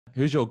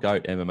Who's your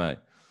GOAT MMA?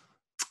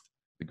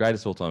 The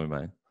greatest all-time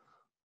MMA?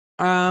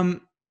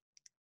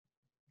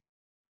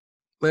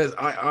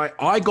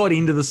 I got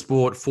into the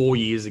sport 4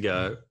 years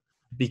ago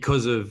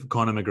because of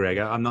Conor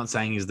McGregor. I'm not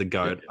saying he's the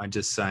GOAT. Yeah. I'm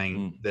just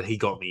saying that he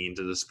got me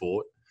into the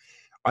sport.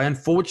 I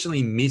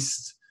unfortunately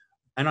missed,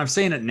 and I've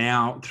seen it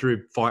now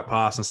through Fight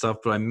Pass and stuff,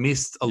 but I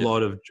missed a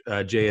lot of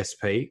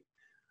GSP.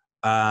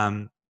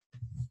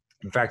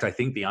 In fact, I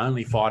think the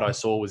only fight I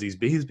saw was his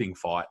Bisping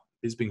fight.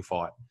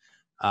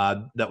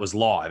 That was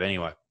live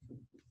anyway.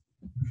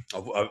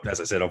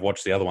 As I said, I've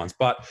watched the other ones.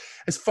 But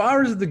as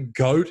far as the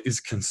GOAT is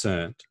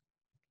concerned,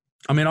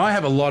 I mean, I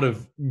have a lot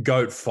of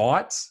GOAT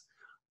fights,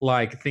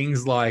 like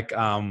things like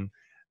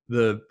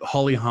the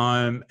Holly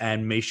Holm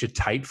and Misha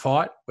Tate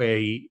fight, where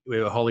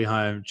Holly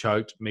Holm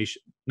choked Misha.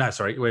 No,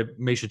 sorry, where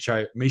Misha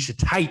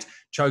Tate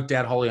choked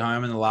out Holly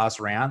Holm in the last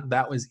round.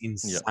 That was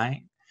insane.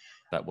 Yep.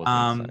 That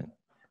was insane.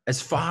 As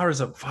far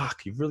as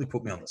you've really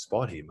put me on the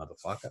spot here,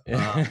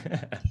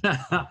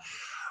 motherfucker.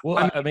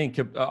 Well, I mean,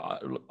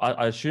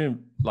 I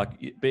assume, like,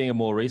 being a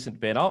more recent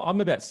fan,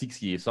 I'm about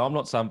 6 years, so I'm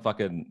not some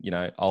fucking,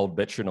 old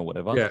veteran or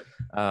whatever. Yeah.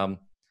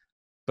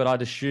 But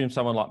I'd assume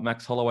someone like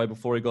Max Holloway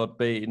before he got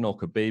beaten, or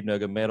Khabib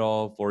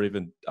Nurmagomedov, or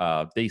even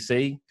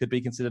DC could be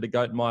considered a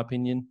GOAT in my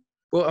opinion.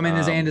 Well, I mean,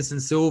 there's Anderson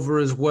Silva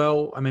as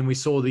well. I mean, we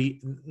saw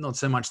not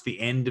so much the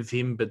end of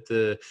him, but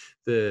the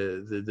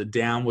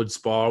downward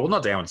spiral. Well,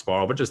 not downward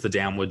spiral, but just the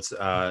downwards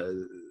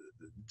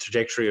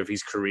trajectory of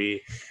his career.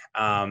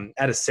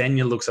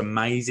 Adesanya looks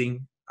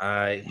amazing.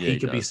 He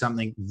could be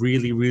something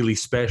really, really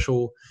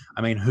special.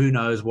 I mean, who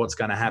knows what's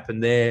going to happen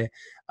there?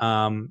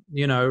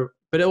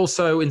 But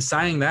also in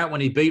saying that,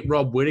 when he beat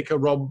Rob Whittaker,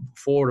 Rob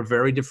fought a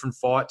very different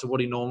fight to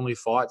what he normally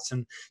fights.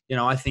 And,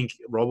 I think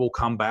Rob will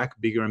come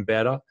back bigger and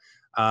better.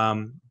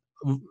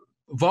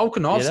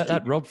 Volkanovski. Yeah,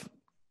 that Rob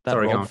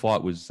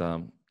fight was,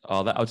 I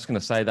was just going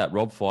to say that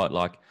Rob fight,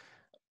 like,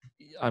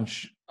 I'm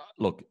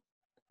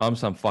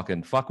some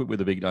fucking fuckwit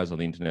with a big nose on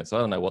the internet, so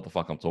I don't know what the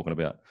fuck I'm talking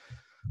about.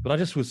 But I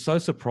just was so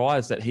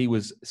surprised that he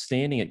was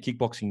standing at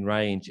kickboxing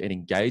range and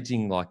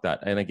engaging like that.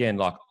 And again,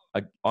 like,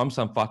 I'm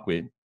some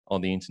fuckwit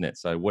on the internet,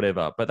 so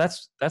whatever. But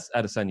that's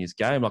Adesanya's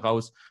game. Like,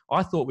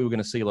 I thought we were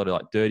going to see a lot of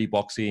like dirty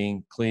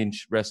boxing,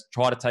 clinch, rest,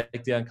 try to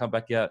take down, come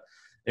back out.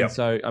 And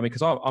so, I mean,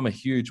 because I'm a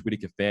huge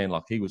Whittaker fan.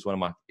 Like, he's one of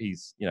my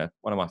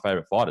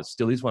favorite fighters.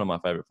 Still is one of my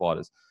favorite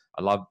fighters.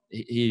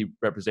 He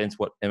represents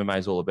what MMA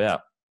is all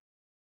about.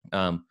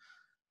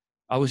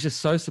 I was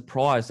just so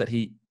surprised that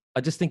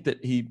I just think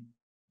that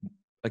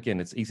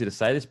again, it's easy to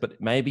say this, but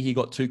maybe he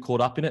got too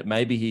caught up in it.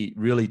 Maybe he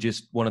really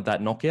just wanted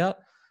that knockout.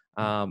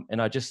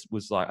 And I just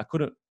was like,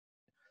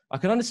 I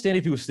can understand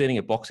if he was standing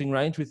at boxing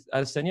range with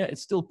Adesanya.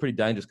 It's still pretty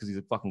dangerous because he's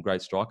a fucking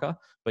great striker.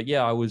 But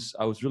yeah, I was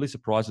really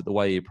surprised at the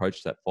way he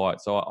approached that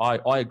fight. So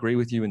I agree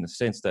with you in the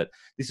sense that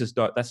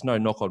that's no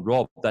knock on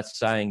Rob. That's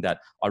saying that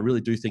I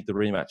really do think the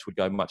rematch would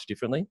go much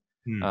differently.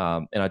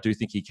 And I do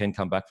think he can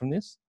come back from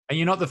this. And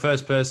you're not the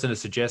first person to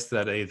suggest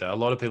that either. A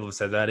lot of people have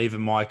said that.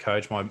 Even my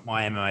coach, my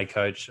MMA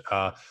coach,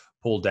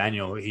 Paul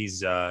Daniel,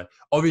 he's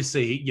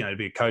obviously, to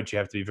be a coach, you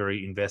have to be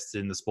very invested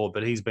in the sport,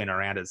 but he's been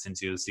around it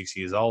since he was 6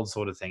 years old,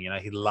 sort of thing.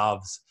 He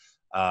loves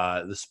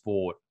the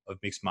sport of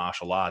mixed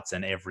martial arts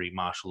and every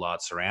martial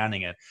art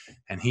surrounding it.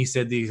 And he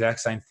said the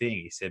exact same thing.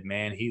 He said,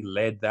 man, he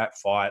led that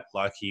fight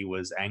like he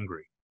was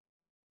angry.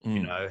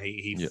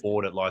 He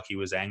fought it like he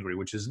was angry,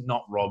 which is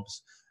not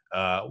Rob's.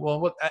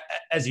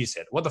 As you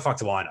said, what the fuck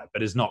do I know?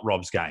 But it's not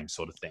Rob's game,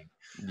 sort of thing.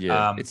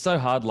 Yeah, it's so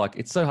hard. Like,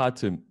 it's so hard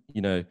to,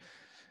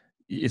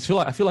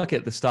 I feel like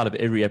at the start of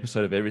every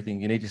episode of everything,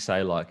 you need to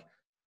say, like,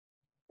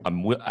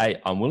 I'm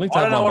willing to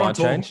have my mind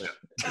changed.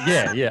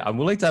 Yeah, I'm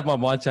willing to have my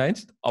mind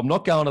changed. I'm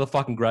not going to the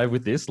fucking grave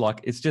with this. Like,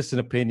 it's just an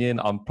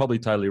opinion. I'm probably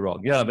totally wrong.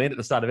 You know what I mean? At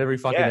the start of every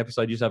fucking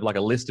episode, you just have like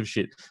a list of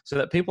shit so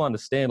that people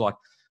understand, like,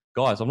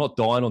 guys, I'm not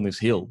dying on this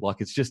hill. Like,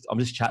 I'm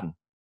just chatting.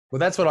 Well,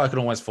 that's what I can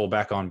always fall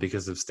back on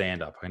because of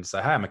stand-up. I can say,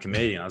 hey, I'm a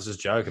comedian. I was just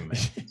joking, man.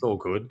 It's all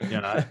good, But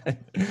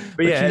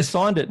yeah, you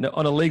signed it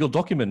on a legal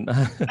document.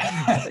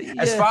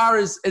 As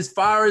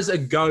far as a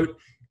GOAT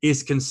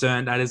is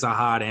concerned, that is a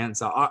hard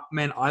answer.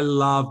 I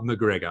love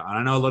McGregor. And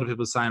I know a lot of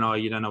people are saying, oh,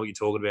 you don't know what you're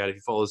talking about. If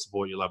you follow the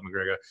sport, you love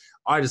McGregor.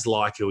 I just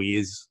like who he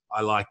is.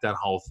 I like that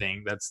whole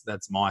thing.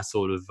 That's my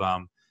sort of...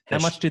 How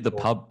much did the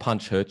pub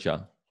punch hurt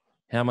you?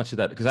 How much of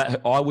that? Because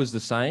I was the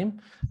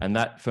same. And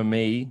that, for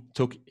me,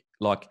 took,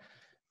 like...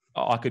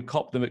 I could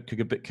cop the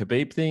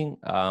Khabib thing.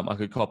 I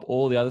could cop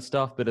all the other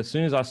stuff. But as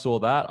soon as I saw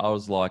that, I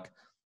was like,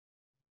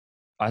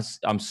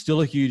 I'm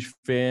still a huge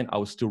fan. I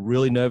was still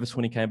really nervous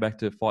when he came back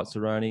to fight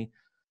Cerrone.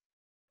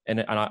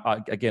 And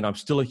I'm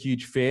still a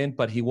huge fan,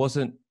 but he was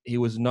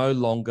no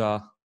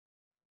longer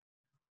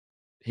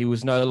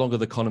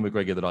the Conor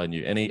McGregor that I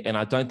knew. And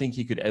I don't think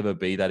he could ever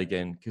be that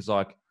again. Because,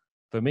 like,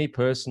 for me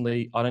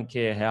personally, I don't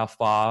care how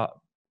far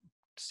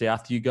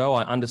south you go.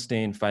 I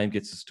understand fame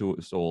gets us to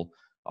us all.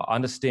 I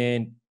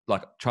understand.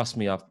 Like, trust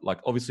me, I've, like,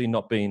 obviously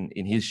not been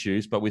in his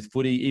shoes, but with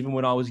footy, even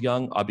when I was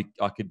young, I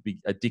could be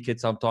a dickhead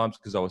sometimes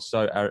because I was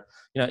so,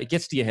 it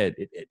gets to your head.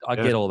 I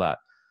get all that.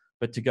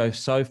 But to go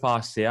so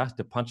far south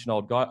to punch an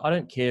old guy, I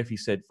don't care if he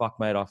said, fuck,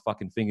 mate, I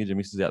fucking fingered your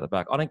missus out the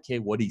back. I don't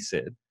care what he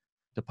said.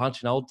 To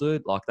punch an old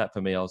dude, like that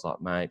for me, I was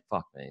like, mate,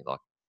 fuck me. Like,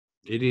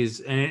 it is.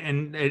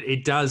 And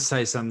it does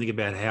say something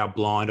about how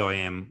blind I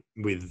am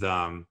with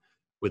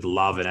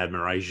love and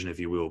admiration, if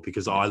you will,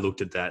 because I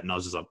looked at that and I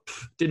was just like,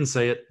 didn't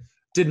see it.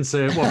 Didn't see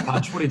it. What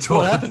punch? What are you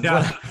talking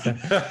about?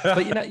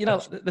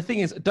 But the thing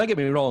is, don't get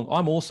me wrong.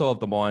 I'm also of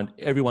the mind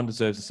everyone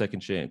deserves a second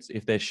chance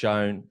if they're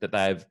shown that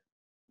they've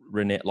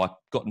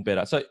gotten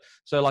better.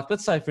 So like,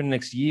 let's say for the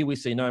next year we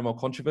see no more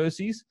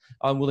controversies.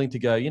 I'm willing to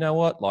go. You know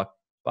what? Like,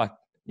 fuck.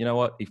 You know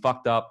what? He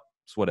fucked up.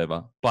 It's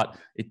whatever. But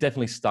it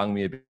definitely stung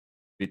me a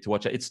bit to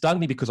watch it. It stung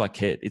me because I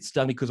cared. It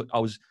stung me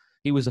because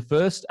he was the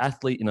first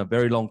athlete in a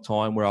very long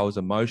time where I was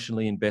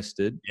emotionally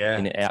invested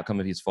in the outcome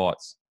of his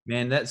fights.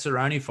 Man, that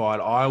Cerrone fight,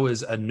 I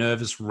was a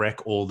nervous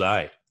wreck all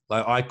day.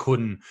 Like I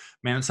couldn't,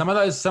 man, some of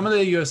the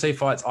UFC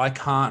fights, I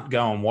can't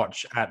go and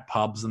watch at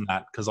pubs and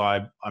that because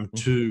I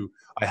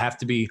have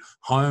to be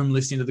home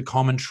listening to the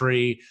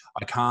commentary.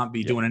 I can't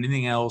be doing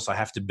anything else. I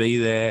have to be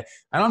there.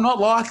 And I'm not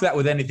like that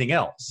with anything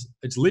else.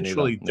 It's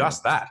literally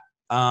just that.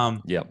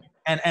 And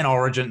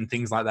Origin and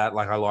things like that.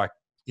 Like I like,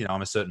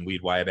 I'm a certain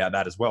weird way about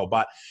that as well.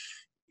 But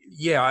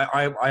yeah,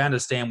 I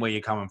understand where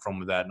you're coming from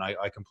with that. And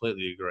I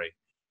completely agree.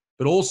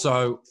 But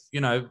also,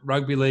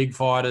 rugby league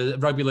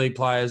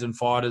players and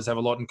fighters have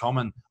a lot in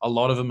common. A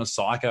lot of them are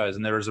psychos,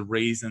 and there is a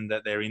reason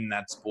that they're in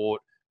that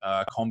sport,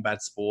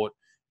 combat sport.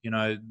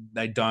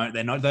 They don't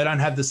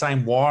have the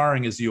same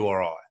wiring as you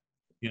or I.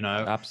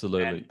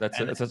 Absolutely.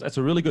 That's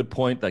a really good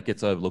point that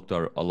gets overlooked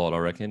a lot, I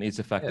reckon, is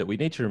the fact that we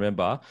need to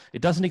remember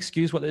it doesn't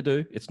excuse what they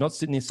do. It's not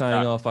sitting there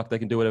saying, oh, fuck, they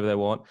can do whatever they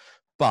want.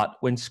 But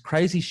when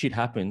crazy shit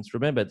happens,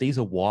 remember, these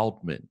are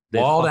wild men.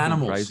 They're wild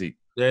animals. Crazy.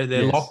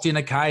 They're locked in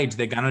a cage.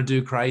 They're going to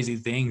do crazy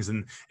things.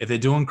 And if they're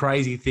doing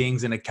crazy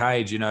things in a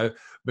cage,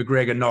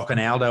 McGregor knocking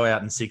Aldo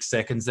out in 6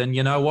 seconds, then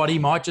you know what? He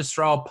might just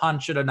throw a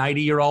punch at an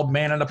 80-year-old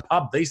man in a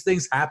pub. These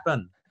things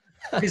happen.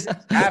 These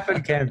things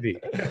happen, Kempy.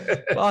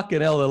 Fucking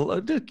hell.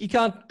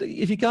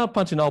 If you can't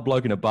punch an old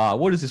bloke in a bar,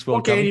 what is this world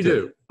What can you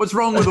do? What's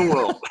wrong with the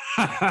world?